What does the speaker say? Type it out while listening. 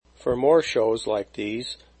For more shows like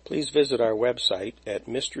these, please visit our website at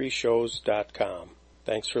mysteryshows.com.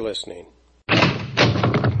 Thanks for listening.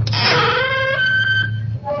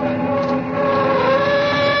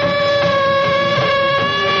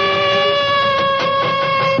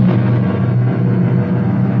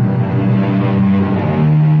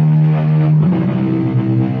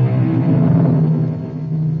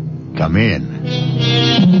 Come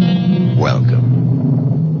in.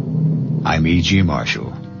 Welcome. I'm E.G.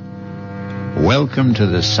 Marshall. Welcome to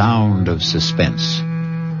the sound of suspense,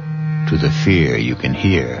 to the fear you can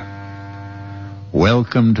hear.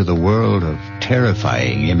 Welcome to the world of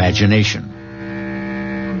terrifying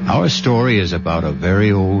imagination. Our story is about a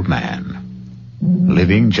very old man,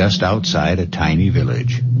 living just outside a tiny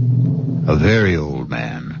village. A very old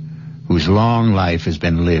man whose long life has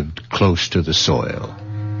been lived close to the soil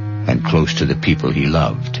and close to the people he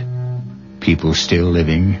loved. People still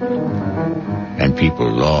living and people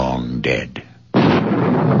long dead.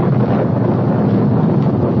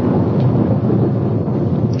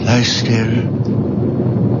 Lie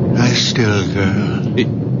still, girl.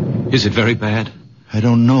 Is it very bad? I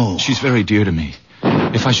don't know. She's very dear to me.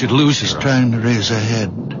 If I should lose her... She's trying to raise her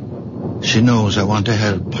head. She knows I want to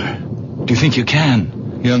help her. Do you think you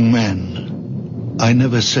can? Young man, I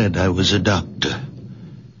never said I was a doctor.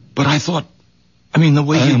 But I thought... the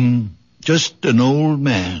way I'm just an old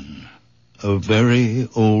man. A very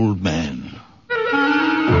old man.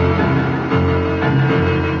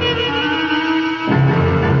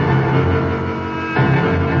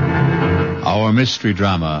 Our mystery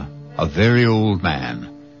drama, A Very Old Man,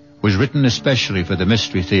 was written especially for the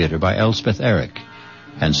Mystery Theater by Elspeth Eric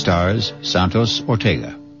and stars Santos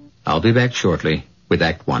Ortega. I'll be back shortly with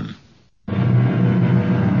Act One.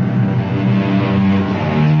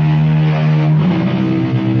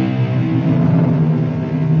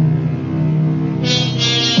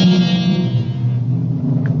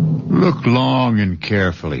 Look long and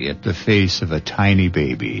carefully at the face of a tiny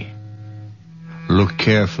baby. Look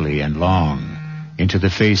carefully and long into the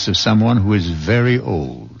face of someone who is very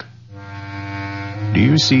old. Do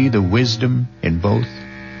you see the wisdom in both?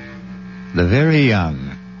 The very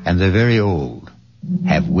young and the very old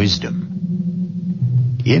have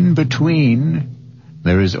wisdom. In between,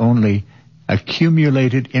 there is only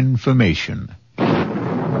accumulated information.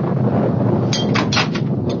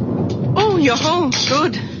 Oh, you're home.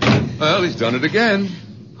 Good. Well, he's done it again.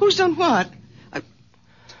 Who's done what?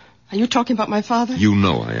 Are you talking about my father? You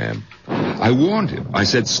know I am. I warned him. I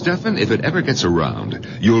said, Stefan, if it ever gets around,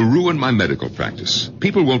 you'll ruin my medical practice.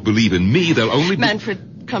 People won't believe in me. They'll only...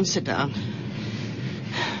 Manfred, come sit down.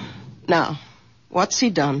 Now, what's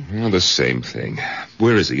he done? Well, the same thing.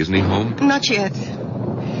 Where is he? Isn't he home? Not yet.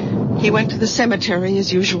 He went to the cemetery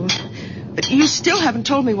as usual. But you still haven't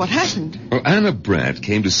told me what happened. Well, Anna Brandt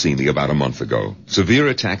came to see me about a month ago. Severe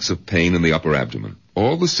attacks of pain in the upper abdomen.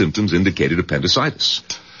 All the symptoms indicated appendicitis.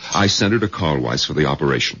 I sent her to Carlweiss for the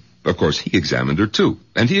operation. Of course, he examined her, too,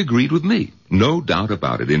 and he agreed with me. No doubt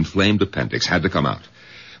about it, inflamed appendix had to come out.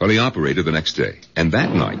 Well, he operated the next day, and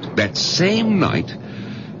that night, that same night,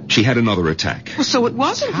 she had another attack. Well, so it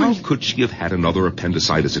wasn't... How could she have had another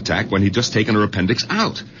appendicitis attack when he'd just taken her appendix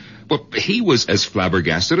out? Well, he was as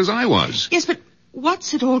flabbergasted as I was. Yes, but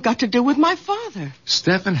what's it all got to do with my father?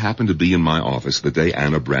 Stefan happened to be in my office the day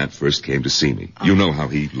Anna Brandt first came to see me. You know how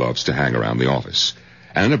he loves to hang around the office.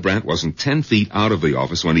 Anna Brandt wasn't 10 feet out of the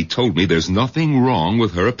office when he told me there's nothing wrong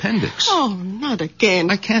with her appendix. Oh, not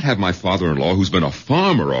again. I can't have my father-in-law, who's been a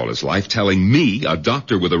farmer all his life, telling me, a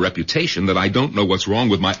doctor with a reputation, that I don't know what's wrong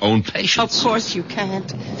with my own patients. Of course you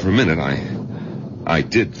can't. For a minute, I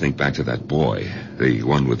did think back to that boy, the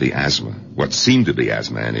one with the asthma. What seemed to be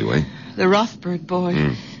asthma, anyway. The Rothberg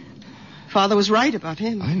boy. Father was right about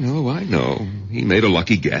him. I know. He made a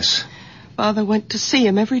lucky guess. Father went to see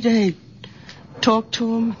him every day. Talked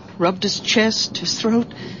to him, rubbed his chest, his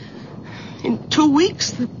throat. In 2 weeks,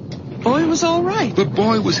 the boy was all right. The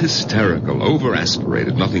boy was hysterical,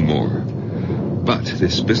 over-aspirated, nothing more. But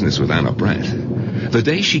this business with Anna Brandt, the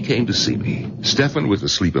day she came to see me, Stefan was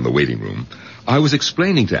asleep in the waiting room. I was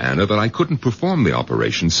explaining to Anna that I couldn't perform the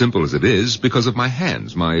operation, simple as it is, because of my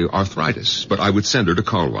hands, my arthritis. But I would send her to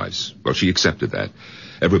Carlweiss. Well, she accepted that.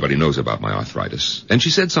 Everybody knows about my arthritis. And she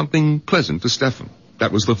said something pleasant to Stefan.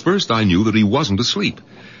 That was the first I knew that he wasn't asleep.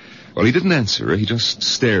 Well, he didn't answer her. He just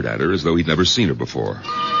stared at her as though he'd never seen her before.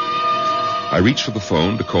 I reached for the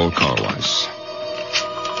phone to call Carlweiss.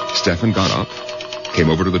 Stefan got up, came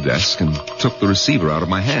over to the desk, and took the receiver out of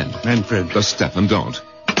my hand. Manfred. Stefan, don't.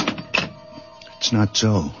 It's not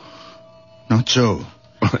so. Not so.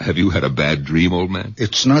 Have you had a bad dream, old man?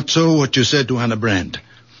 It's not so what you said to Anna Brandt.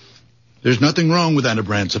 There's nothing wrong with Anna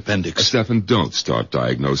Brandt's appendix. Stefan, don't start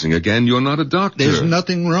diagnosing again. You're not a doctor. There's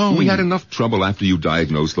nothing wrong. We had enough trouble after you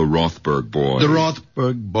diagnosed the Rothberg boy. The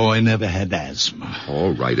Rothberg boy never had asthma.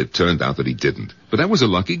 All right, it turned out that he didn't. But that was a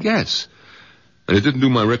lucky guess. And it didn't do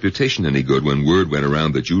my reputation any good when word went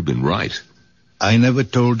around that you'd been right. I never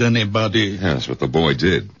told anybody. Yes, but the boy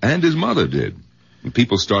did. And his mother did. And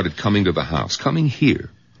people started coming to the house, coming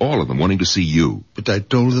here. All of them wanting to see you. But I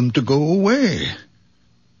told them to go away.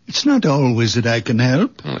 It's not always that I can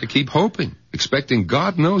help. Well, I keep hoping, expecting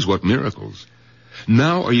God knows what miracles.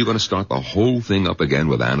 Now are you going to start the whole thing up again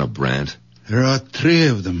with Anna Brandt? There are 3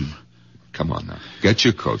 of them. Come on now. Get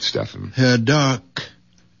your coat, Stefan. They're dark,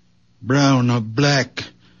 brown or black,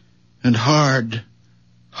 and hard.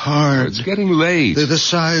 It's getting late. They're the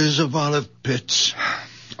size of olive pits.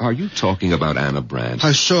 Are you talking about Anna Brandt?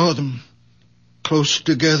 I saw them, close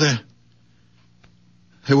together.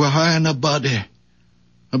 They were high in a body,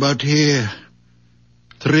 about here.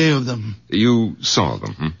 3 of them. You saw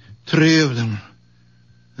them, hmm? 3 of them,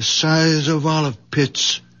 the size of olive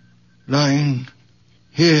pits, lying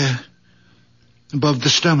here, above the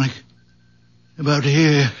stomach, about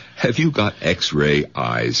here. Have you got X-ray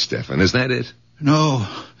eyes, Stefan? Is that it? No,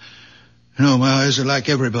 my eyes are like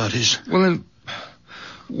everybody's. Well, then,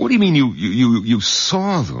 what do you mean you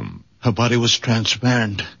saw them? Her body was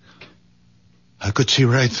transparent. I could see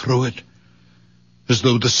right through it, as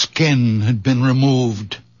though the skin had been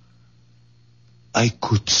removed. I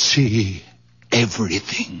could see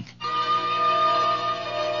everything.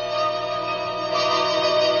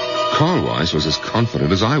 Carl Weiss was as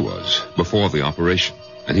confident as I was before the operation,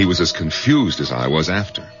 and he was as confused as I was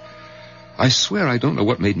after. I swear I don't know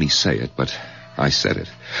what made me say it, but I said it.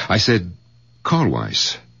 I said, Carl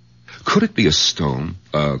Weiss, could it be a stone?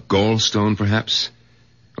 A gallstone, perhaps?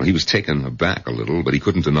 Well, he was taken aback a little, but he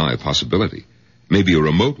couldn't deny a possibility. Maybe a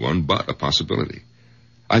remote one, but a possibility.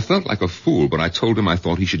 I felt like a fool, but I told him I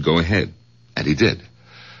thought he should go ahead. And he did.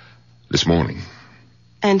 This morning.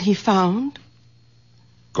 And he found?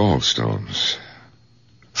 Gallstones.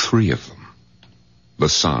 3 of them. The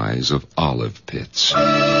size of olive pits.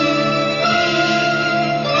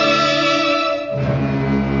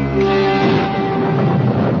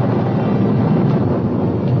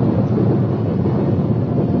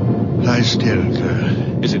 Lie still,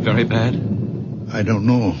 girl. Is it very bad? I don't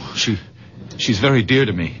know. She's very dear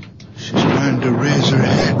to me. She's trying to raise her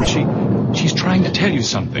head. She's trying to tell you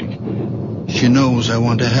something. She knows I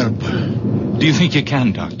want to help her. Do you think you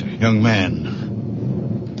can, Doctor? Young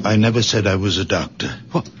man, I never said I was a doctor.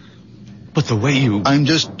 What? But the way you... I'm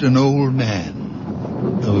just an old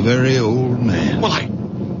man. A very old man. Well,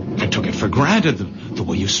 I took it for granted, the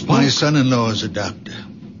way you spoke. My son-in-law is a doctor.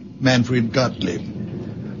 Manfred Gottlieb.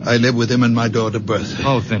 I live with him and my daughter Bertha.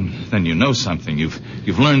 Oh, then you know something. You've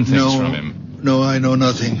learned things from him. No, I know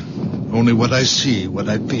nothing. Only what I see, what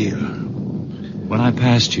I feel. When I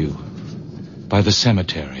passed you by the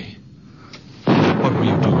cemetery, what were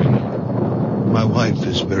you doing? My wife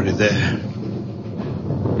is buried there.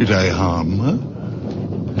 Did I harm her?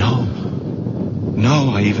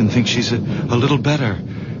 No, I even think she's a little better.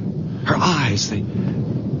 Her eyes, they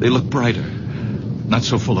look brighter. Not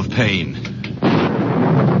so full of pain.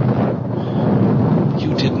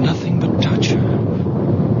 You did nothing but touch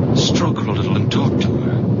her. Stroke her a little and talk to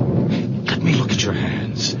her. Let me look at your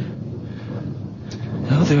hands.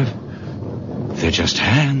 No, they're just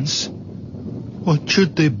hands. What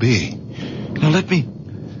should they be? Now let me...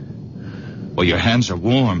 Well, your hands are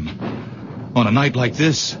warm. On a night like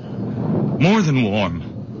this. More than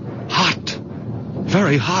warm. Hot.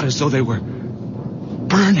 Very hot, as though they were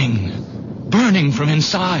burning from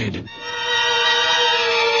inside.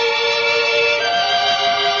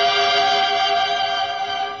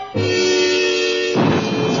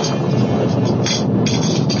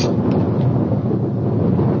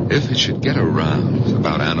 If it should get around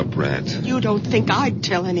about Anna Brandt... You don't think I'd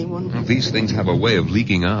tell anyone? Well, these things have a way of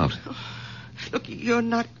leaking out. Look, you're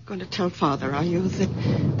not going to tell Father, are you,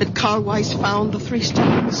 that Carl Weiss found the 3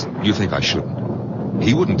 stones? You think I shouldn't?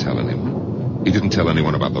 He wouldn't tell anyone. He didn't tell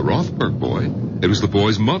anyone about the Rothberg boy. It was the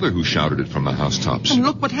boy's mother who shouted it from the housetops. And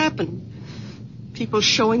look what happened. People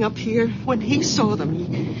showing up here. When he saw them,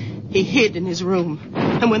 he hid in his room.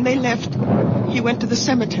 And when they left, he went to the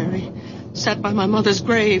cemetery, sat by my mother's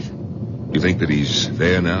grave. You think that he's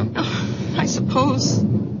there now? Oh, I suppose.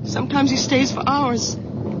 Sometimes he stays for hours.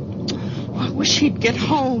 I wish he'd get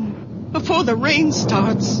home before the rain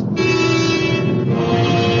starts.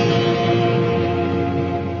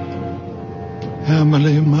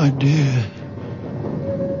 Emily, my dear.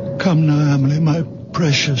 Come now, Emily, my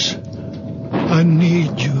precious. I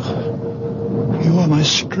need you. You are my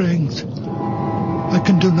strength. I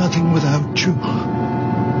can do nothing without you.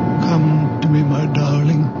 Come to me, my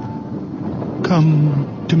darling.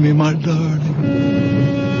 Come to me, my darling.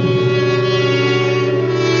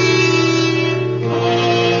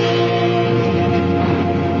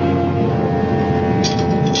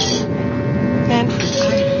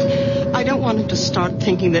 I don't want him to start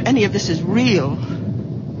thinking that any of this is real.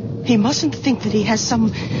 He mustn't think that he has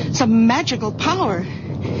some magical power.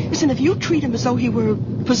 Listen, if you treat him as though he were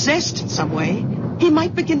possessed in some way, he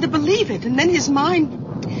might begin to believe it, and then his mind...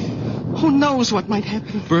 Who knows what might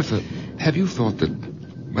happen? Bertha, have you thought that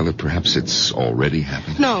perhaps it's already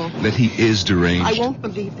happened? No. That he is deranged? I won't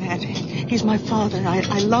believe that. He's my father.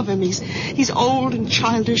 I love him. He's old and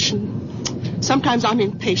childish, and sometimes I'm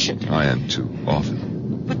impatient. I am too,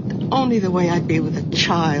 often. But only the way I'd be with a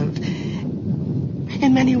child.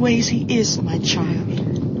 In many ways, he is my child.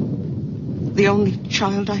 The only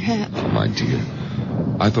child I have. Oh, my dear.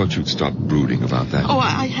 I thought you'd stop brooding about that. Oh,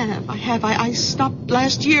 I have. I stopped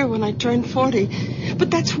last year when I turned 40.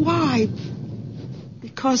 But that's why.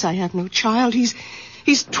 Because I have no child, he's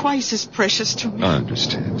twice as precious to me. I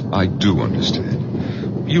understand. I do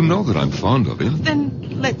understand. You know that I'm fond of him.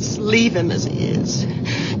 Then let's leave him as he is.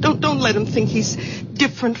 Don't let him think he's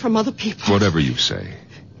different from other people. Whatever you say.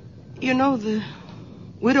 You know, the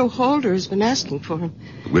Widow Holder has been asking for him.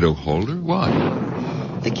 The Widow Holder? Why?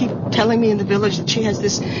 They keep telling me in the village that she has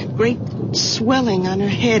this great swelling on her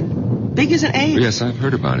head, big as an egg. Yes, I've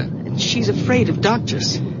heard about it. And she's afraid of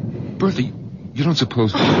doctors. Bertha, you don't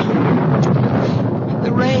suppose...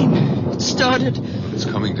 The rain, it started. It's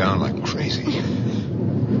coming down like crazy.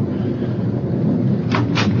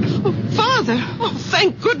 Oh, Father! Oh,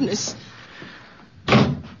 thank goodness.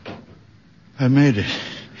 I made it.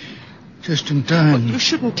 Just in time. Well, you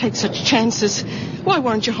shouldn't take such chances. Why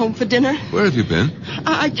weren't you home for dinner? Where have you been?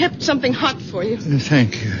 I kept something hot for you.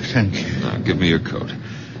 Thank you. Now, give me your coat.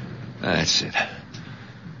 That's it.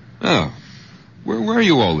 Oh, where were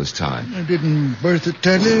you all this time? I didn't Bertha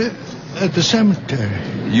tell you? At the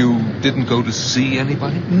cemetery. You didn't go to see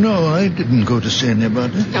anybody? No, I didn't go to see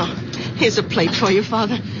anybody. Oh, here's a plate for you,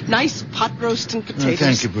 Father. Nice pot roast and potatoes.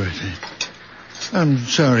 Thank you, Bertha. I'm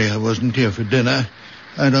sorry I wasn't here for dinner.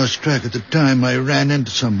 I lost track of the time. I ran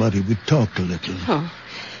into somebody. We talked a little. Oh.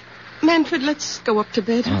 Manfred, let's go up to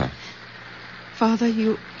bed. Father,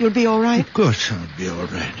 you'll be all right? Of course I'll be all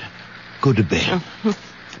right. Go to bed. Oh.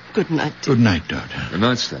 Good night. Good night, daughter. Good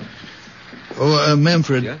night, Stella. Oh,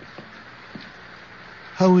 Manfred. Yeah?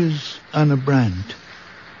 How is Anna Brandt?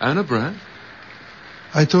 Anna Brandt?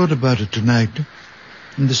 I thought about it tonight.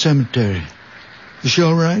 In the cemetery. Is she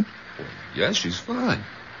all right? Yes, she's fine.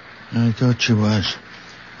 I thought she was.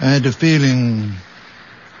 I had a feeling...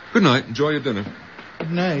 Good night. Enjoy your dinner.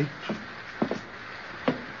 Good night.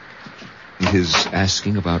 His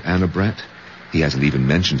asking about Anna Brandt? He hasn't even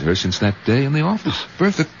mentioned her since that day in the office.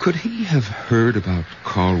 Bertha, could he have heard about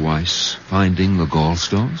Carl Weiss finding the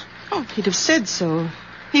gallstones? Oh, he'd have said so.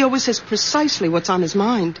 He always says precisely what's on his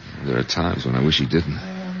mind. There are times when I wish he didn't.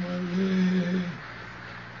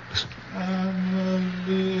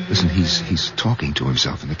 Listen, he's talking to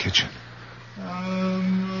himself in the kitchen.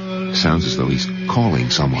 Sounds as though he's calling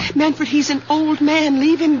someone. Manfred, he's an old man.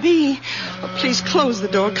 Leave him be. Oh, please close the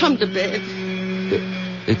door. Come to bed.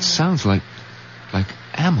 It sounds like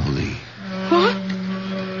Amelie. What?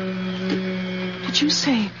 Did you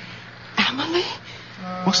say Amelie?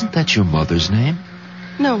 Wasn't that your mother's name?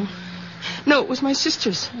 No, it was my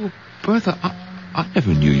sister's. Oh, Bertha, I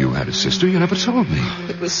never knew you had a sister. You never told me.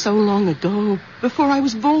 It was so long ago, before I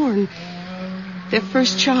was born. Their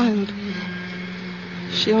first child.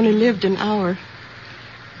 She only lived an hour.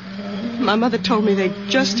 My mother told me they'd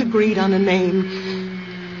just agreed on a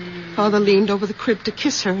name. Father leaned over the crib to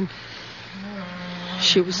kiss her, and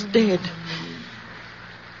she was dead.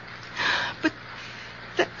 But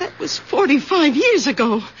that was 45 years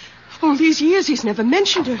ago. All these years he's never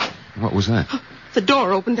mentioned her. What was that? The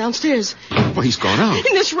door opened downstairs. Well, he's gone out.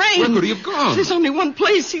 In this rain. Where could he have gone? There's only one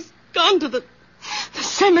place. He's gone to the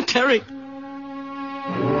cemetery.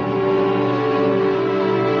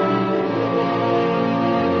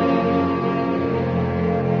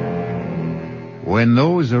 When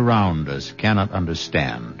those around us cannot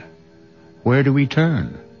understand, where do we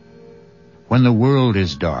turn? When the world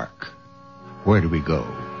is dark, where do we go?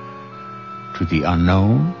 To the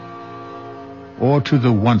unknown? Or to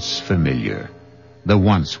the once familiar, the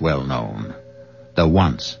once well-known, the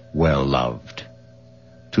once well-loved?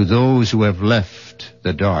 To those who have left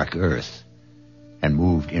the dark earth and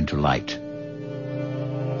moved into light.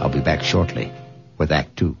 I'll be back shortly with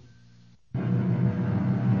Act 2.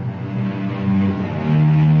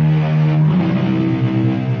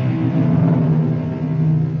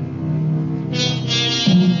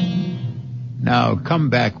 Now come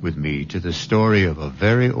back with me to the story of a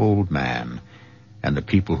very old man and the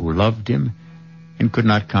people who loved him and could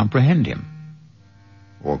not comprehend him,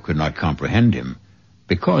 or could not comprehend him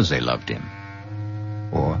because they loved him,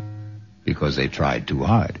 or because they tried too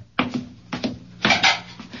hard.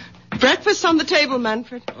 Breakfast on the table,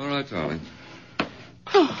 Manfred. All right, darling.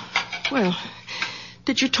 Oh, well,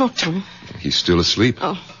 did you talk to him? He's still asleep.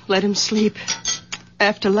 Oh, let him sleep.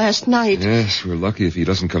 After last night. Yes, we're lucky if he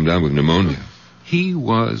doesn't come down with pneumonia. He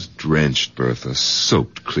was drenched, Bertha,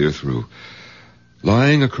 soaked clear through.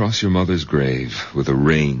 Lying across your mother's grave with the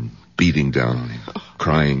rain beating down on him,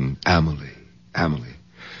 crying, Amelie, Amelie,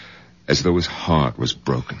 as though his heart was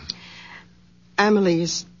broken. Amelie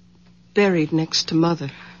is buried next to Mother.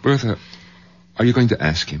 Bertha, are you going to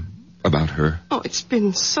ask him about her? Oh, it's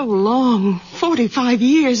been so long, 45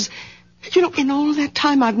 years. You know, in all that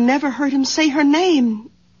time, I've never heard him say her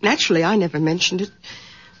name. Naturally, I never mentioned it.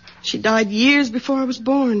 She died years before I was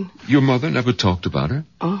born. Your mother never talked about her?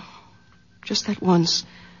 Oh, just that once.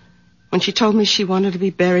 When she told me she wanted to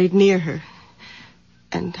be buried near her.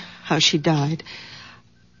 And how she died.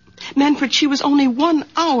 Manfred, she was only 1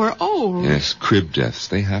 hour old. Yes, crib deaths,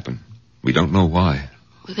 they happen. We don't know why.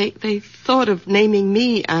 They thought of naming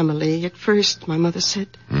me Amelie at first, my mother said.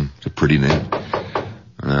 It's a pretty name.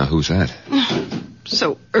 Who's that?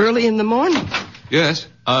 So early in the morning. Yes.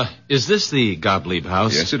 Is this the Gottlieb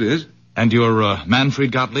house? Yes, it is. And you're,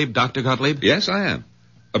 Manfred Gottlieb, Dr. Gottlieb? Yes, I am.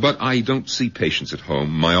 But I don't see patients at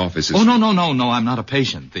home. My office is... Oh, no, I'm not a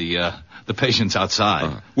patient. The patient's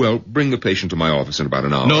outside. Well, bring the patient to my office in about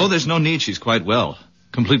an hour. No, there's no need. She's quite well.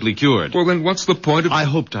 Completely cured. Well, then what's the point of... I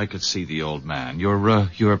hoped I could see the old man.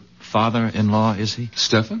 Your father-in-law, is he?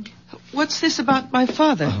 Stefan? What's this about my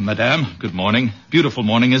father? Madame, good morning. Beautiful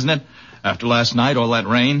morning, isn't it? After last night, all that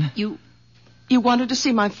rain. You wanted to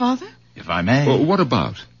see my father? If I may. Well, what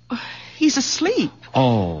about? He's asleep.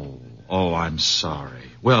 Oh, I'm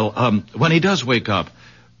sorry. Well, when he does wake up,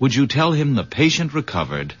 would you tell him the patient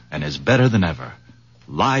recovered and is better than ever?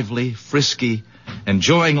 Lively, frisky,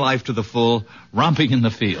 enjoying life to the full, romping in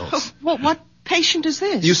the fields. What patient is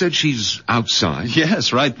this? You said she's outside?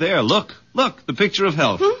 Yes, right there. Look, the picture of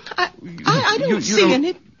health. I don't see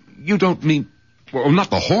any... You don't mean... Well, not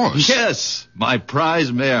the horse. Yes, my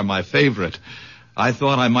prize mare, my favorite. I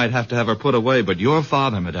thought I might have to have her put away, but your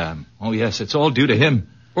father, madame. Oh, yes, it's all due to him.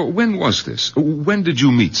 Well, when was this? When did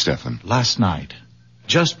you meet Stefan? Last night.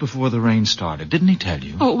 Just before the rain started. Didn't he tell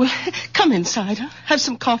you? Oh, well, come inside. Have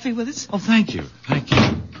some coffee with us. Oh, thank you.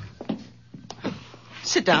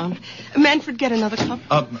 Sit down. Manfred, get another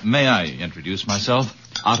cup. May I introduce myself?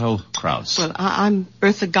 Otto Kraus. Well, I'm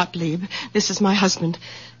Bertha Gottlieb. This is my husband.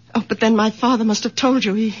 Oh, but then my father must have told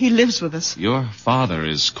you. He lives with us. Your father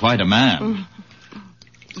is quite a man.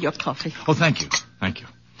 Your coffee. Oh, thank you.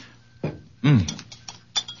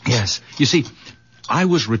 Yes. You see, I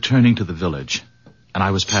was returning to the village, and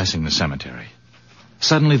I was passing the cemetery.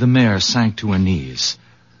 Suddenly the mare sank to her knees.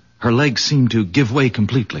 Her legs seemed to give way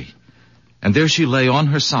completely. And there she lay on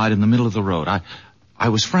her side in the middle of the road. I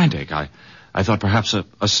was frantic. I thought perhaps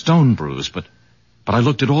a stone bruise, but I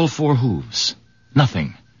looked at all 4 hooves.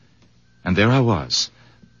 Nothing. And there I was,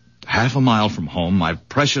 half a mile from home, my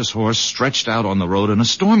precious horse stretched out on the road and a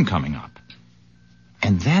storm coming up.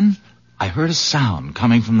 And then I heard a sound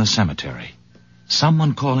coming from the cemetery.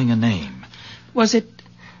 Someone calling a name. Was it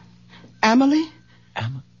Amelie?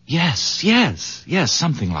 Yes,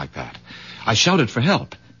 something like that. I shouted for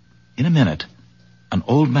help. In a minute, an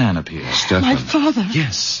old man appeared. Stefan. My father.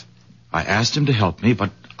 Yes. I asked him to help me,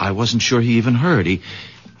 but I wasn't sure he even heard.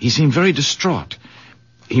 He seemed very distraught.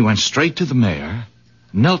 He went straight to the mare,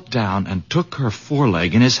 knelt down and took her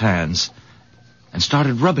foreleg in his hands and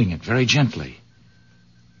started rubbing it very gently.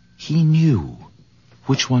 He knew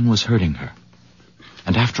which one was hurting her.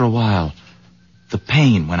 And after a while, the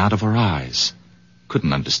pain went out of her eyes.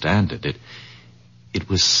 Couldn't understand it. It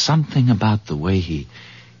was something about the way he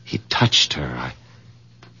touched her.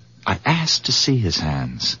 I asked to see his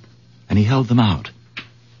hands, and he held them out.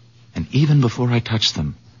 And even before I touched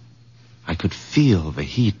them, I could feel the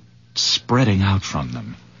heat spreading out from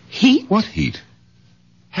them. Heat? What heat?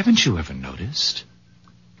 Haven't you ever noticed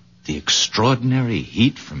the extraordinary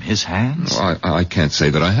heat from his hands? Oh, I can't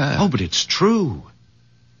say that I have. Oh, but it's true.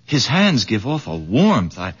 His hands give off a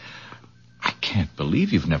warmth. I can't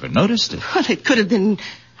believe you've never noticed it. Well, it could have been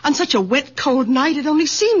on such a wet, cold night. It only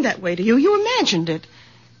seemed that way to you. You imagined it.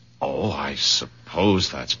 Oh, I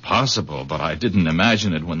suppose that's possible, but I didn't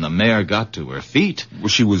imagine it when the mare got to her feet. Well,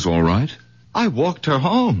 she was all right? I walked her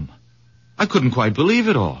home. I couldn't quite believe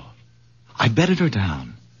it all. I bedded her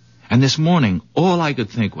down, And this morning, all I could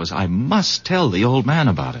think was I must tell the old man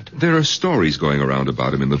about it. There are stories going around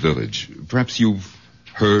about him in the village. Perhaps you've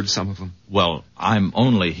heard some of them? Well, I'm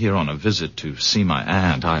only here on a visit to see my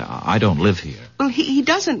aunt. I don't live here. Well, he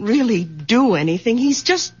doesn't really do anything. He's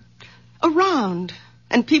just around,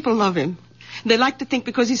 and people love him. They like to think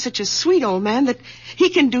because he's such a sweet old man that he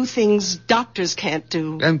can do things doctors can't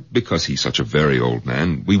do. And because he's such a very old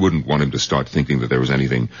man, we wouldn't want him to start thinking that there was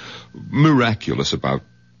anything miraculous about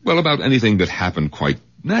anything that happened quite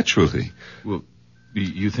naturally. Well,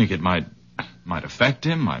 you think it might affect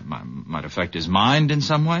him? Might affect his mind in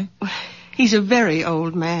some way? He's a very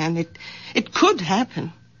old man. It could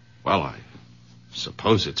happen. Well, I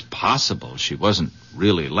suppose it's possible she wasn't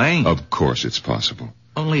really lame. Of course it's possible.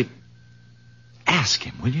 Only ask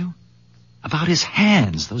him, will you? About his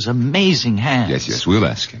hands, those amazing hands. Yes, we'll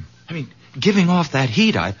ask him. I mean, giving off that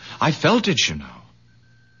heat, I felt it, you know.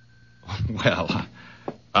 Well,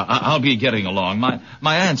 I'll be getting along.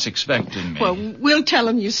 My aunt's expecting me. Well, we'll tell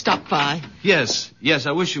him you stopped by. Yes,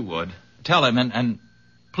 I wish you would. Tell him, and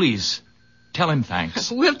please, tell him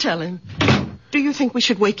thanks. We'll tell him. Do you think we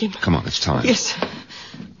should wake him? Come on, it's time. Yes.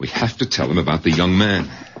 We have to tell him about the young man.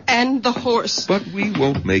 And the horse. But we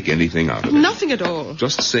won't make anything out of it. Nothing at all.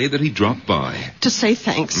 Just say that he dropped by. To say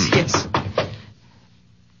thanks, yes.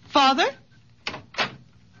 Father?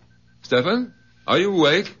 Stefan, are you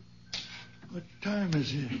awake? What time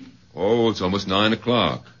is it? Oh, it's almost 9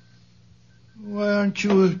 o'clock. Why aren't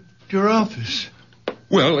you at your office?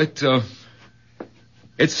 Well, it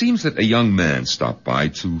seems that a young man stopped by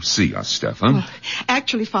to see us, Stefan. Well,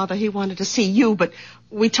 actually, Father, he wanted to see you, but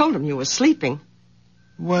we told him you were sleeping.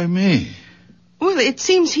 Why me? Well, it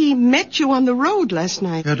seems he met you on the road last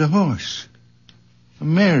night. Got a horse. A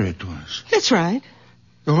mare it was. That's right.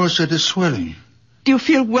 The horse had a swelling. Do you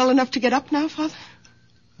feel well enough to get up now, Father?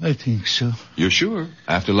 I think so. You're sure?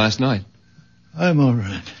 After last night? I'm all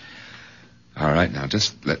right. All right, now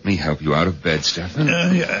just let me help you out of bed, Stefan.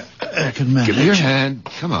 Yeah, I can manage. Give me your hand.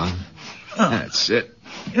 Come on. That's it.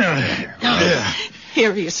 Yeah.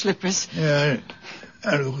 Here are your slippers. Yeah,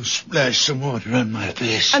 I'll go splash some water on my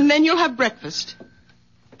face. And then you'll have breakfast.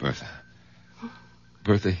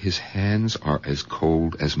 Bertha, his hands are as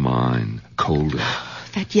cold as mine. Colder.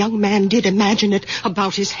 That young man did imagine it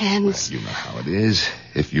about his hands. Well, you know how it is.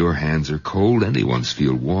 If your hands are cold, anyone's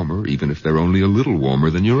feel warmer, even if they're only a little warmer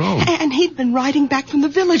than your own. And he'd been riding back from the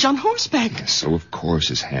village on horseback. Yes, so of course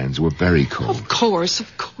his hands were very cold. Of course.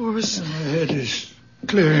 My head is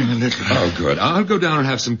clearing a little. Oh, good. I'll go down and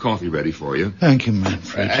have some coffee ready for you. Thank you,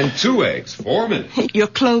 Manfred. And 2 eggs. 4 minutes. Your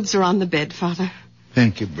clothes are on the bed, Father.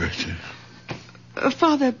 Thank you, Bertha.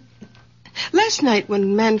 Father, last night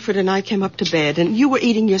when Manfred and I came up to bed and you were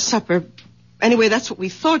eating your supper, anyway, that's what we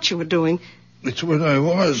thought you were doing. It's what I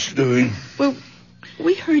was doing. Well,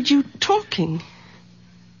 we heard you talking.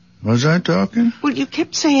 Was I talking? Well, you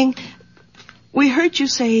kept saying, we heard you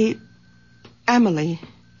say, Amelie.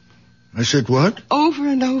 I said what? Over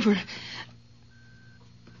and over.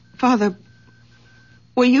 Father,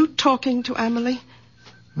 were you talking to Amelie?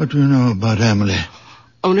 What do you know about Amelie?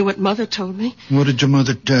 Only what Mother told me. What did your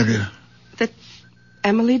mother tell you? That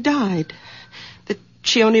Amelie died. That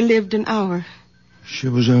she only lived an hour. She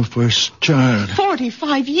was our first child.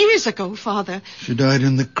 45 years ago, Father. She died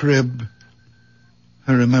in the crib.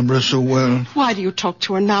 I remember her so well. Why do you talk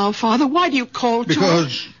to her now, Father? Why do you call to her?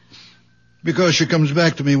 Because she comes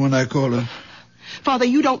back to me when I call her. Father,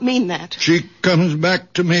 you don't mean that. She comes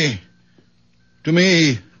back to me. To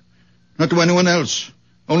me. Not to anyone else.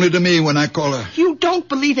 Only to me when I call her. You don't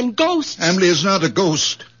believe in ghosts. Emily is not a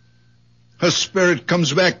ghost. Her spirit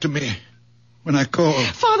comes back to me when I call.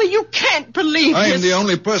 Father, you can't believe I this. am the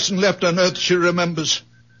only person left on earth she remembers.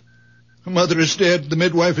 Her mother is dead. The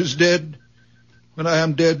midwife is dead. When I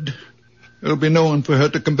am dead, there'll be no one for her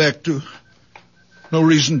to come back to. No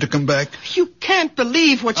reason to come back. You can't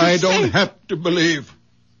believe what you say. I don't have to believe.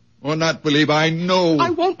 Or not believe. I know.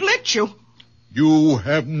 I won't let you. You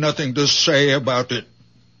have nothing to say about it.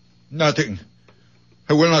 Nothing.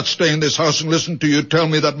 I will not stay in this house and listen to you tell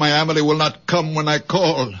me that my Amelie will not come when I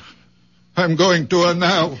call. I'm going to her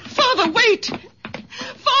now. Father, wait.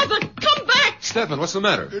 Father, come back. Stefan, what's the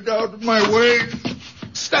matter? Get out of my way.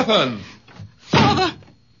 Stefan! Father.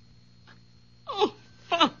 Oh,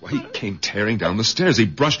 Father. Well, he came tearing down the stairs. He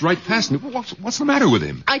brushed right past me. What's the matter with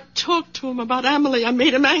him? I talked to him about Amelie. I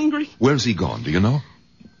made him angry. Where's he gone? Do you know?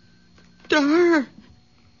 To her.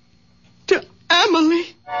 To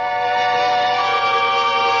Amelie.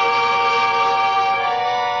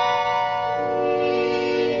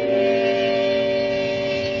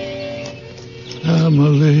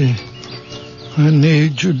 Amelie, I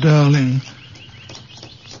need you, darling.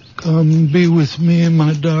 Come be with me,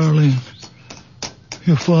 my darling.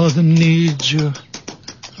 Your father needs you.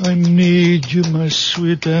 I need you, my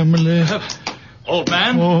sweet Amelie. Old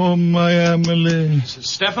man? Oh, my Amelie.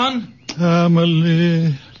 Stefan?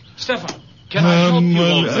 Amelie. Stefan, can I help you,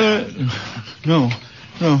 old man? No.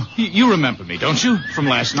 You remember me, don't you? From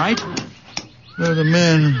last night? The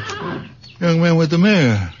young man with the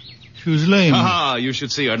mare. She was lame. Ah, you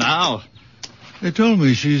should see her now. They told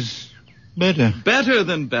me she's better. Better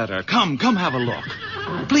than better. Come have a look.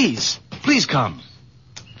 Please come.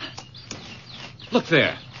 Look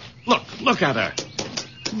there. Look at her.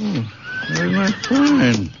 Oh, very much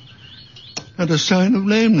fine. Not a sign of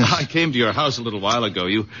lameness. I came to your house a little while ago.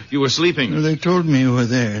 You were sleeping. They told me you were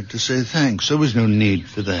there to say thanks. There was no need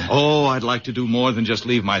for that. Oh, I'd like to do more than just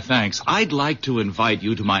leave my thanks. I'd like to invite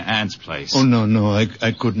you to my aunt's place. Oh, no,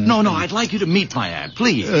 I couldn't. No, I'd like you to meet my aunt,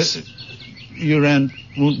 please. Your aunt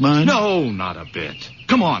won't mind? No, not a bit.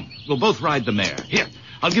 Come on, we'll both ride the mare. Here,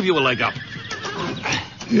 I'll give you a leg up.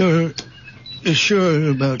 You're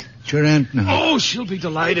sure about your aunt now? Oh, she'll be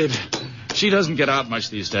delighted. She doesn't get out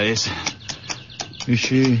much these days. Is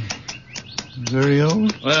she very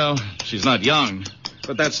old? Well, she's not young,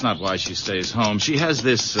 but that's not why she stays home. She has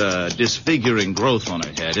this disfiguring growth on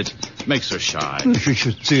her head. It makes her shy. Well, she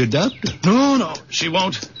should see a doctor. No, she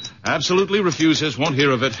won't. Absolutely refuses, won't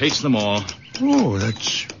hear of it, hates them all. Oh,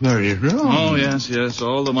 that's very wrong. Oh, yes,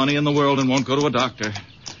 all the money in the world and won't go to a doctor.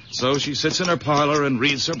 So she sits in her parlor and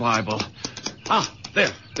reads her Bible. Ah,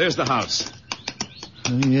 there's the house.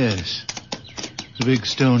 Oh, yes, the big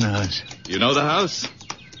stone house. You know the house?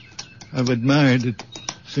 I've admired it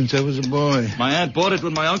since I was a boy. My aunt bought it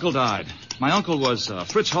when my uncle died. My uncle was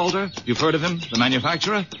Fritz Holder. You've heard of him, the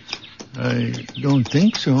manufacturer? I don't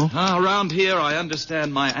think so. Around here, I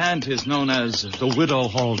understand my aunt is known as the Widow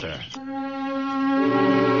Holder.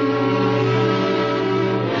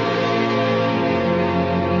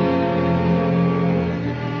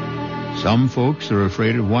 Some folks are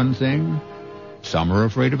afraid of one thing, some are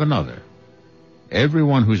afraid of another.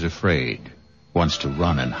 Everyone who's afraid wants to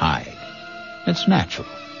run and hide. It's natural.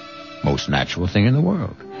 Most natural thing in the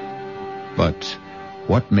world. But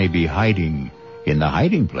what may be hiding in the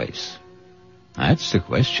hiding place? That's the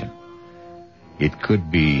question. It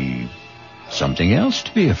could be something else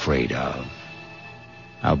to be afraid of.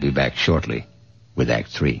 I'll be back shortly with Act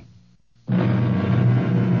 3.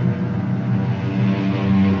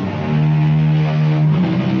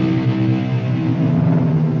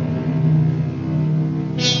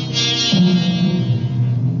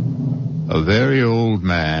 A very old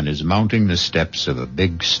man is mounting the steps of a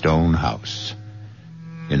big stone house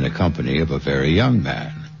in the company of a very young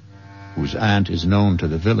man whose aunt is known to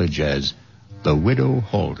the village as the Widow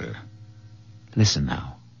Holder. Listen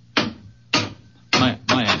now. My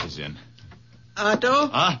aunt is in. Otto?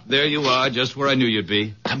 Ah, there you are, just where I knew you'd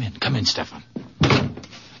be. Come in, Stefan.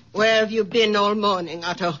 Where have you been all morning,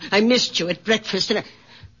 Otto? I missed you at breakfast and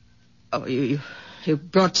Oh, you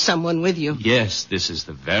brought someone with you. Yes, this is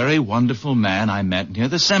the very wonderful man I met near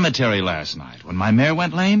the cemetery last night when my mare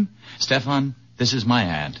went lame. Stefan, this is my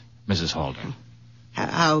aunt, Mrs. Holder.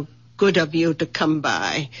 How good of you to come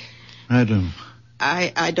by. Madam.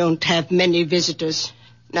 I don't have many visitors,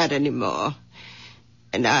 not anymore.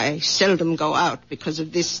 And I seldom go out because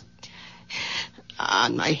of this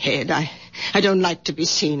on my head. I don't like to be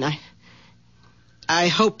seen. I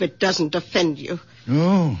hope it doesn't offend you.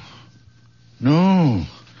 No.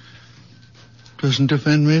 Doesn't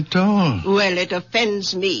offend me at all. Well, it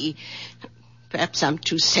offends me. Perhaps I'm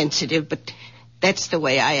too sensitive, but that's the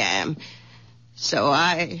way I am. So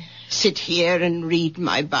I sit here and read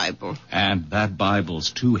my Bible. And that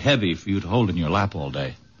Bible's too heavy for you to hold in your lap all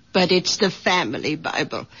day. But it's the family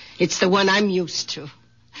Bible. It's the one I'm used to.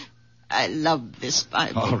 I love this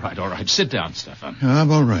Bible. All right. Sit down, Stefan.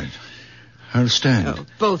 I'm all right. I'll stand. Oh,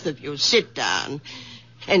 both of you, sit down.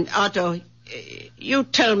 And Otto, you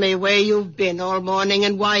tell me where you've been all morning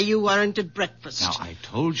and why you weren't at breakfast. Now, I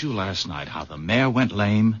told you last night how the mare went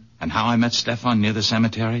lame and how I met Stefan near the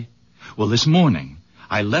cemetery. Well, this morning,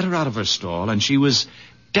 I let her out of her stall and she was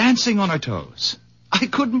dancing on her toes. I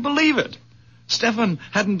couldn't believe it. Stefan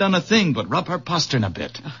hadn't done a thing but rub her postern a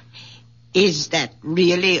bit. Is that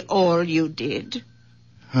really all you did?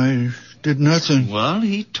 I did nothing. Well,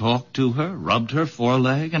 he talked to her, rubbed her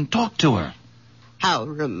foreleg, and talked to her. How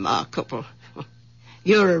remarkable.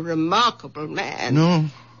 You're a remarkable man.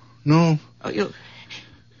 No. Oh,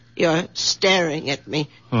 you're staring at me.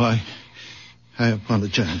 Oh, I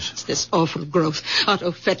apologize. It's this awful growth.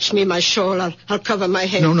 Otto, fetch me my shawl. I'll cover my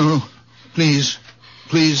head. No. Please,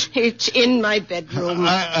 please. It's in my bedroom.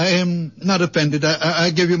 I am not offended.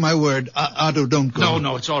 I give you my word. Otto, don't go.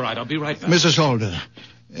 No, it's all right. I'll be right back. Mrs. Halder,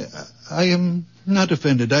 I am not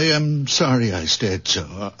offended. I am sorry I stared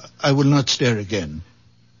so. I will not stare again.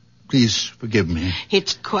 Please forgive me.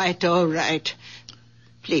 It's quite all right.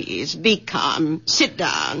 Please, be calm. Sit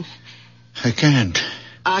down. I can't.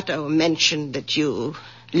 Otto mentioned that you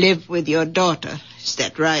live with your daughter. Is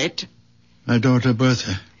that right? My daughter,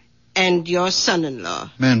 Bertha. And your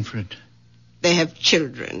son-in-law. Manfred. They have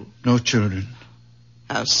children. No children.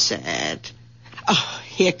 How sad. Oh,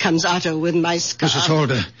 here comes Otto with my scarf. Mrs.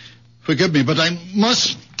 Halder, forgive me, but I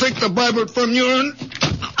must take the Bible from you and...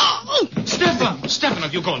 Oh! Stefan,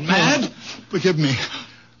 have you gone mad? Forgive me.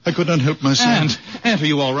 I could not help myself. Aunt, are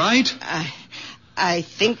you all right? I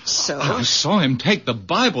think so. I saw him take the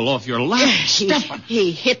Bible off your lap. Stefan.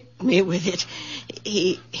 He hit me with it.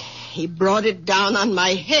 He brought it down on my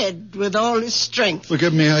head with all his strength.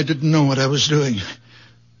 Forgive me, I didn't know what I was doing.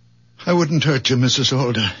 I wouldn't hurt you, Mrs.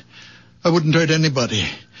 Halder. I wouldn't hurt anybody.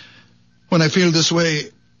 When I feel this way,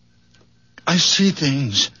 I see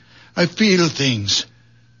things. I feel things.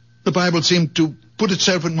 The Bible seemed to put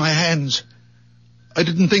itself in my hands. I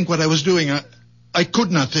didn't think what I was doing. I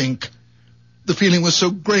could not think. The feeling was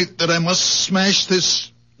so great that I must smash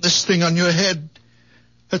this thing on your head.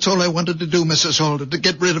 That's all I wanted to do, Mrs. Halder, to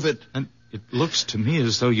get rid of it. And it looks to me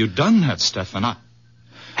as though you'd done that, Stefan.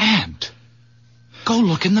 Aunt, go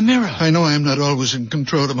look in the mirror. I know I am not always in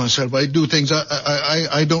control of myself. I do things.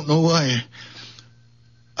 I don't know why.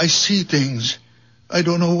 I see things. I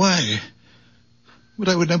don't know why. But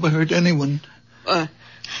I would never hurt anyone.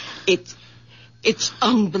 It's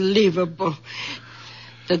unbelievable.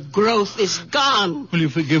 The growth is gone. Will you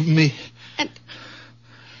forgive me? And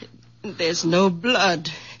there's no blood.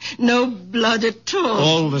 No blood at all.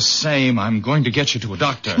 All the same, I'm going to get you to a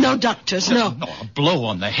doctor. No doctors, no. No, a blow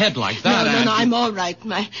on the head like that. No, I'm all right.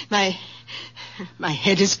 My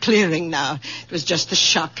head is clearing now. It was just a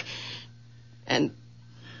shock. And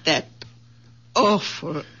that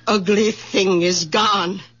awful, ugly thing is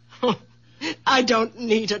gone. I don't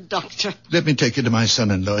need a doctor. Let me take you to my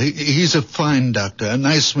son-in-law. He's a fine doctor, a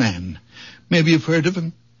nice man. Maybe you've heard of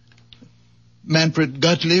him? Manfred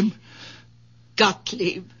Gottlieb?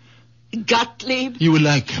 Gottlieb? You will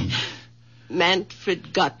like him.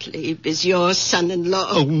 Manfred Gottlieb is your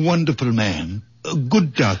son-in-law. A wonderful man. A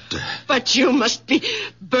good doctor. But you must be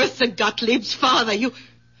Bertha Gottlieb's father.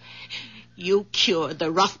 You cured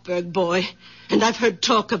the Rothberg boy. And I've heard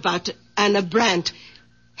talk about Anna Brandt.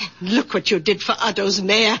 Look what you did for Otto's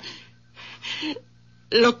mare.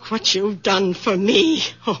 Look what you've done for me.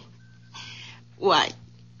 Oh. Why,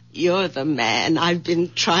 you're the man I've been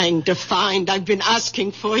trying to find. I've been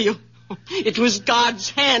asking for you. It was God's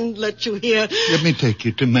hand let you here. Let me take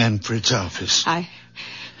you to Manfred's office. I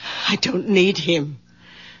don't need him.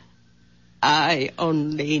 I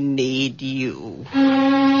only need you.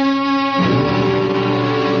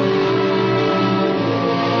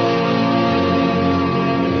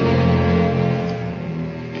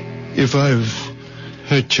 If I've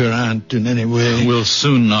hurt your aunt in any way... We'll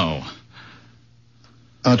soon know.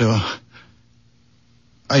 Otto,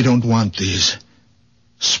 I don't want these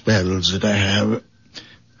spells that I have.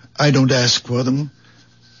 I don't ask for them.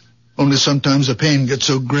 Only sometimes the pain gets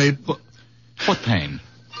so great. What pain?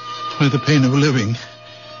 Why, the pain of living.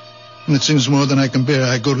 And it seems more than I can bear.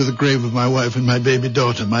 I go to the grave of my wife and my baby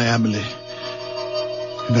daughter, my Amelie.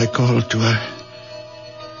 And I call to her,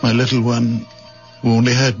 my little one, who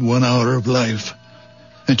only had 1 hour of life.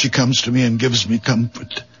 And she comes to me and gives me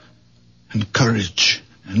comfort and courage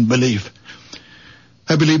and belief.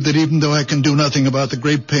 I believe that even though I can do nothing about the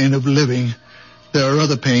great pain of living, there are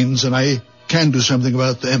other pains, and I can do something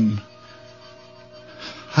about them.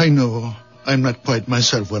 I know I'm not quite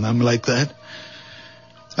myself when I'm like that.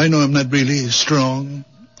 I know I'm not really strong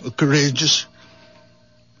or courageous.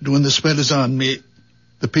 But when the spell is on me,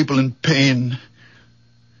 the people in pain,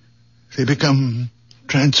 they become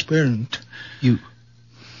transparent. You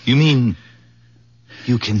mean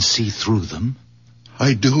you can see through them?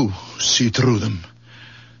 I do see through them.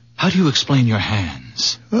 How do you explain your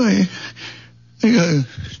hands?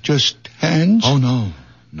 Just hands? Oh,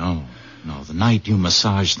 no. The night you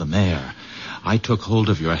massaged the mare, I took hold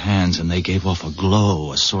of your hands and they gave off a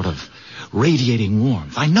glow, a sort of radiating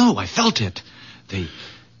warmth. I know, I felt it. They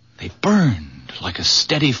burned like a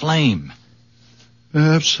steady flame.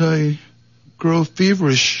 Perhaps I grow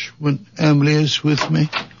feverish when Amelie is with me.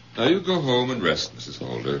 Now you go home and rest, Mrs.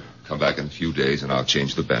 Halder. Come back in a few days and I'll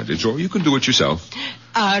change the bandage, or you can do it yourself.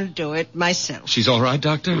 I'll do it myself. She's all right,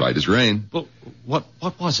 Doctor? Right as rain. Well,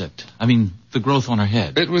 what was it? I mean, the growth on her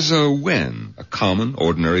head. It was a wen, a common,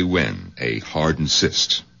 ordinary wen, a hardened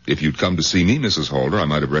cyst. If you'd come to see me, Mrs. Halder, I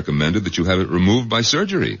might have recommended that you have it removed by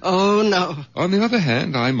surgery. Oh, no. On the other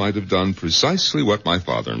hand, I might have done precisely what my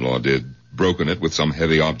father-in-law did, broken it with some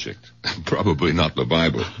heavy object. Probably not the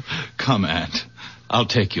Bible. Come, Aunt. I'll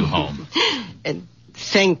take you home. And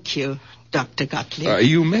thank you, Dr. Gottlieb.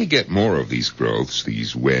 You may get more of these growths,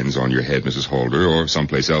 these wens on your head, Mrs. Halder, or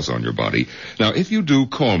someplace else on your body. Now, if you do,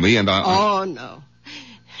 call me and I'll... Oh, no.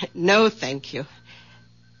 No, thank you.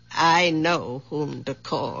 I know whom to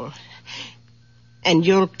call. And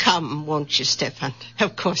you'll come, won't you, Stefan?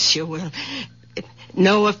 Of course you will.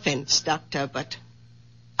 No offense, Doctor, but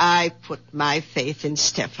I put my faith in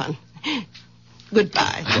Stefan.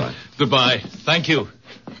 Goodbye. Goodbye. Goodbye. Thank you.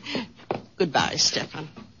 Goodbye, Stefan.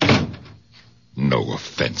 No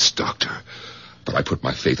offense, Doctor, but I put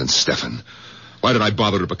my faith in Stefan. Why did I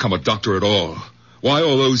bother to become a doctor at all? Why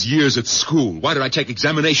all those years at school? Why did I take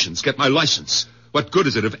examinations, get my license? What good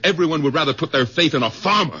is it if everyone would rather put their faith in a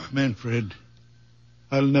farmer? Manfred,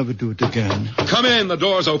 I'll never do it again. Come in, the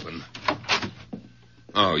door's open.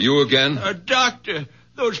 Oh, you again? Doctor,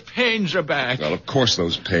 those pains are back. Well, of course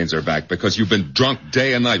those pains are back, because you've been drunk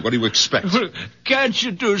day and night. What do you expect? Can't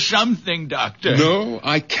you do something, Doctor? No,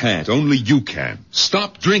 I can't. Only you can.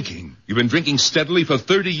 Stop drinking. You've been drinking steadily for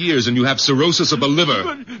 30 years and you have cirrhosis of the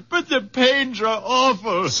liver. But the pains are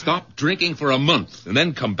awful. Stop drinking for a month and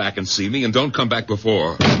then come back and see me, and don't come back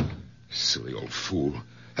before. Silly old fool.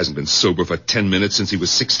 Hasn't been sober for 10 minutes since he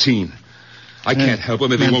was 16. I can't help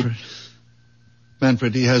him if he won't...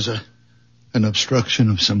 Manfred, he has an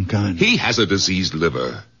obstruction of some kind. He has a diseased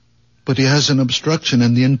liver. But he has an obstruction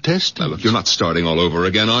in the intestines. Now, look, you're not starting all over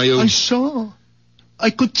again, are you? I saw. I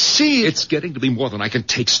could see it. It's getting to be more than I can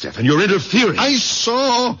take, Stefan. You're interfering. I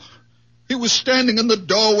saw. He was standing in the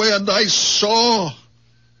doorway and I saw.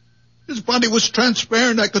 His body was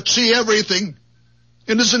transparent. I could see everything.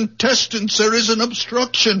 In his intestines there is an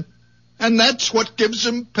obstruction. And that's what gives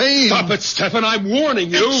him pain. Stop it, Stefan. I'm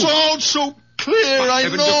warning you. It's all so clear, I know.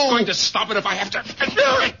 You're going to stop it if I have to.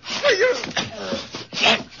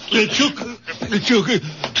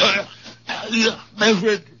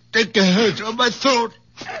 Manfred, take your hands on my throat.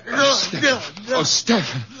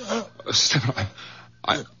 Stefan. Stefan,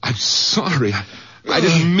 I'm sorry. I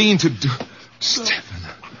didn't mean to do...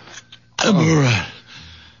 Stefan. I'm all right.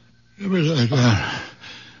 Give me that down.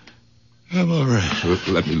 I'm all right.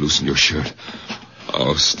 Let me loosen your shirt.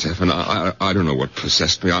 Oh, Stefan, I don't know what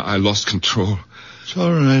possessed me. I lost control. It's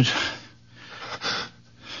all right.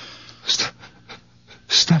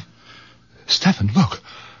 Stefan, look.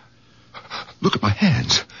 Look at my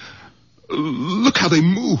hands. Look how they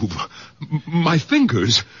move. My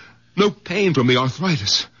fingers. No pain from the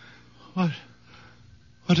arthritis. What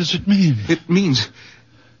does it mean? It means...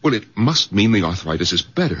 Well, it must mean the arthritis is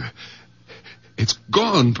better. It's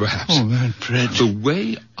gone, perhaps. Oh, Manfred. The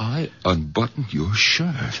way I unbuttoned your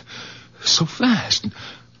shirt. So fast.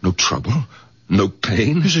 No trouble. No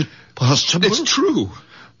pain. Is it possible? It's true.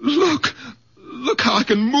 Look how I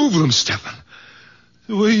can move them, Stefan.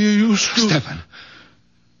 The way you used to.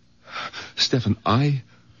 Stefan, I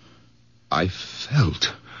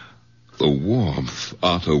felt the warmth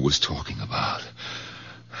Otto was talking about.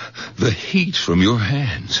 The heat from your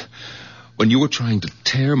hands. When you were trying to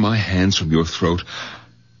tear my hands from your throat,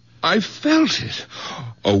 I felt it.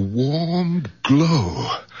 A warm glow.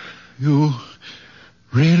 You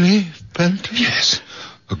really felt it? Yes,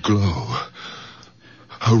 a glow.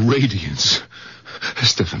 A radiance.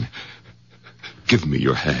 Stefan, give me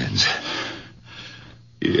your hands.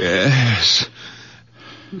 Yes.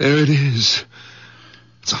 There it is.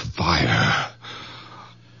 It's a fire.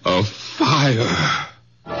 A fire.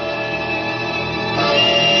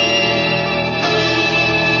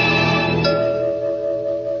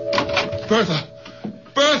 Bertha!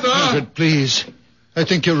 Manfred, please. I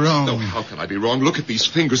think you're wrong. No, how can I be wrong? Look at these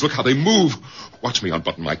fingers. Look how they move. Watch me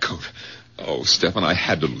unbutton my coat. Oh, Stefan, I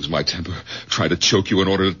had to lose my temper. Try to choke you in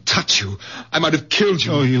order to touch you. I might have killed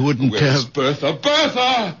you. Oh, you wouldn't Where's have. Bertha?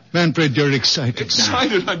 Bertha! Manfred, you're excited now.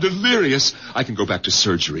 Excited? I'm delirious. I can go back to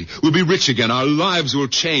surgery. We'll be rich again. Our lives will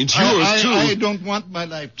change. Yours, too. I don't want my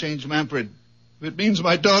life changed, Manfred. If it means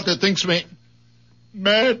my daughter thinks me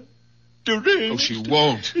mad, deranged. Oh, she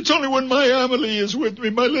won't. It's only when my Amelie is with me,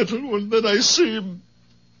 my little one, that I see him.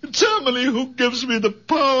 It's Amelie who gives me the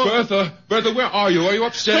power. Bertha, where are you? Are you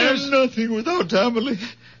upstairs? I'm nothing without Amelie.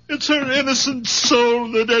 It's her innocent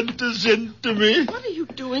soul that enters into me. What are you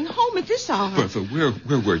doing home at this hour? Bertha,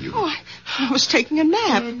 where were you? Oh, I was taking a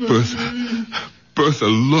nap. Bertha,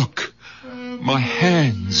 look. My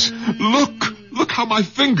hands. Look how my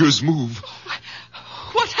fingers move.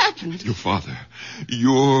 What happened?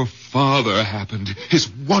 Your father happened. His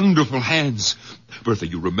wonderful hands. Bertha,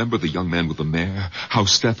 you remember the young man with the mare? How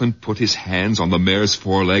Stefan put his hands on the mare's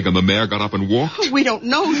foreleg and the mare got up and walked? We don't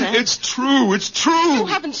know that. It's true. You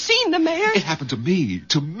haven't seen the mare? It happened to me,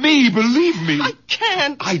 believe me. I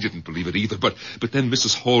can't. I didn't believe it either, but then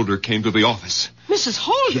Mrs. Holder came to the office. Mrs.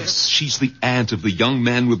 Holder? Yes, she's the aunt of the young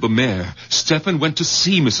man with the mare. Stefan went to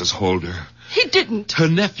see Mrs. Holder. He didn't. Her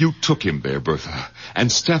nephew took him there, Bertha,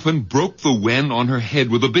 and Stefan broke the wen on her head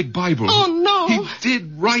with a big Bible. Oh, no. He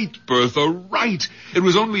did right, Bertha, right. It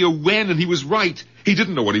was only a wen, and he was right. He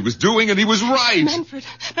didn't know what he was doing, and he was right.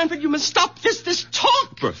 Manfred, you must stop this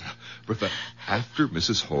talk. Bertha, after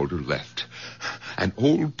Mrs. Holder left, an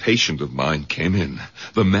old patient of mine came in.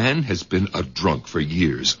 The man has been a drunk for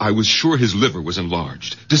years. I was sure his liver was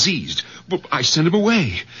enlarged, diseased. But I sent him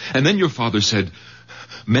away. And then your father said,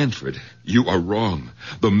 Manfred, you are wrong.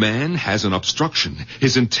 The man has an obstruction.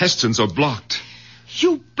 His intestines are blocked.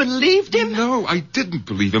 You believed him? No, I didn't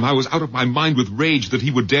believe him. I was out of my mind with rage that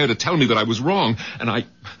he would dare to tell me that I was wrong.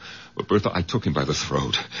 But Bertha, I took him by the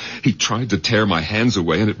throat. He tried to tear my hands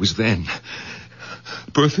away, and it was then.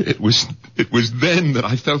 Bertha, it was then that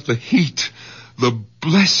I felt the heat, the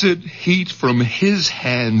blessed heat from his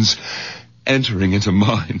hands entering into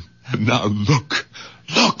mine. And now look.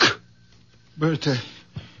 Bertha,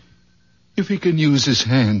 if he can use his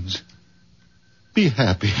hands, be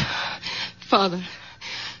happy. Father,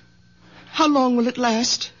 how long will it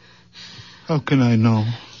last? How can I know?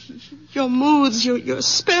 Your moods, your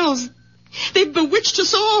spells, they've bewitched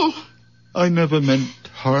us all. I never meant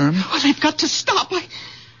harm. Oh, they've got to stop.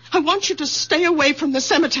 I want you to stay away from the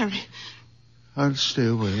cemetery. I'll stay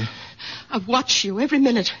away. I'll watch you every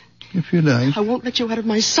minute. If you like. I won't let you out of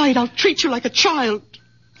my sight. I'll treat you like a child.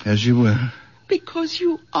 As you will. Because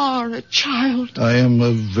you are a child. I am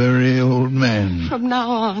a very old man. From now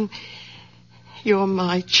on, you're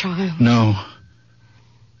my child. No.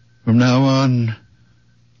 From now on,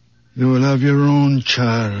 you will have your own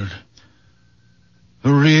child.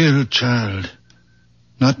 A real child.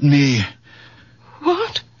 Not me.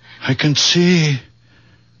 What? I can see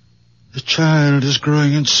the child is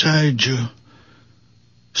growing inside you.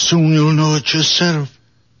 Soon you'll know it yourself.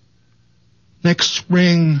 Next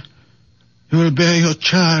spring, you will bear your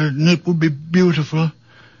child, and it will be beautiful.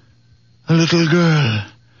 A little girl.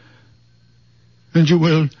 And you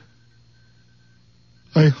will...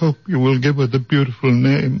 I hope you will give her the beautiful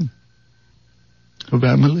name of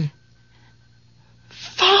Emily.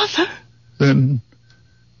 Father? Then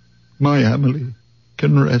my Emily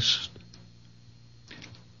can rest.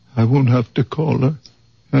 I won't have to call her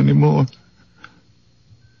anymore.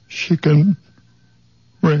 She can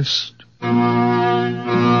rest.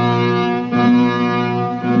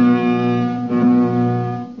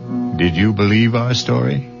 Did you believe our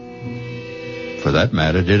story? For that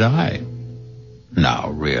matter, did I? Now,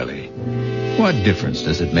 really, what difference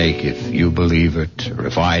does it make if you believe it or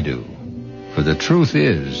if I do? For the truth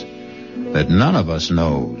is that none of us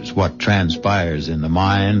knows what transpires in the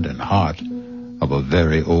mind and heart of a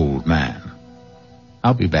very old man.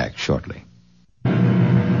 I'll be back shortly.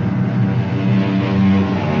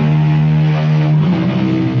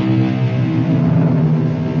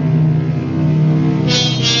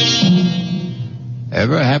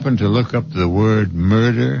 Ever happen to look up the word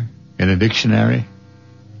murder in a dictionary?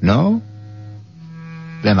 No?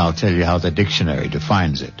 Then I'll tell you how the dictionary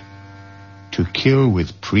defines it. To kill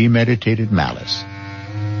with premeditated malice.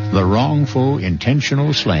 The wrongful,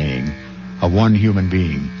 intentional slaying of one human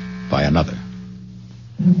being by another.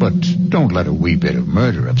 But don't let a wee bit of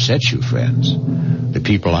murder upset you, friends. The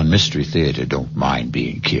people on Mystery Theater don't mind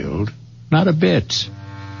being killed. Not a bit.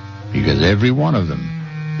 Because every one of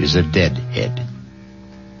them is a deadhead.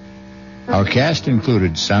 Our cast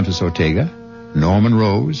included Santos Ortega, Norman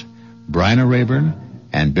Rose, Bryna Rayburn,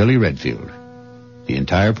 and Billy Redfield. The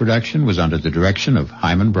entire production was under the direction of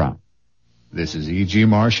Hyman Brown. This is E.G.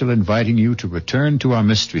 Marshall inviting you to return to our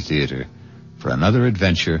Mystery Theater for another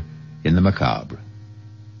adventure in the macabre.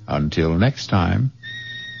 Until next time,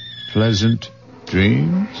 pleasant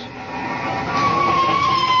dreams.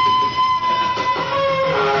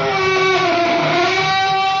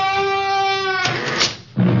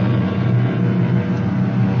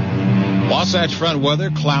 Wasatch Front weather,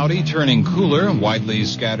 cloudy, turning cooler, widely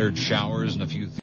scattered showers and a few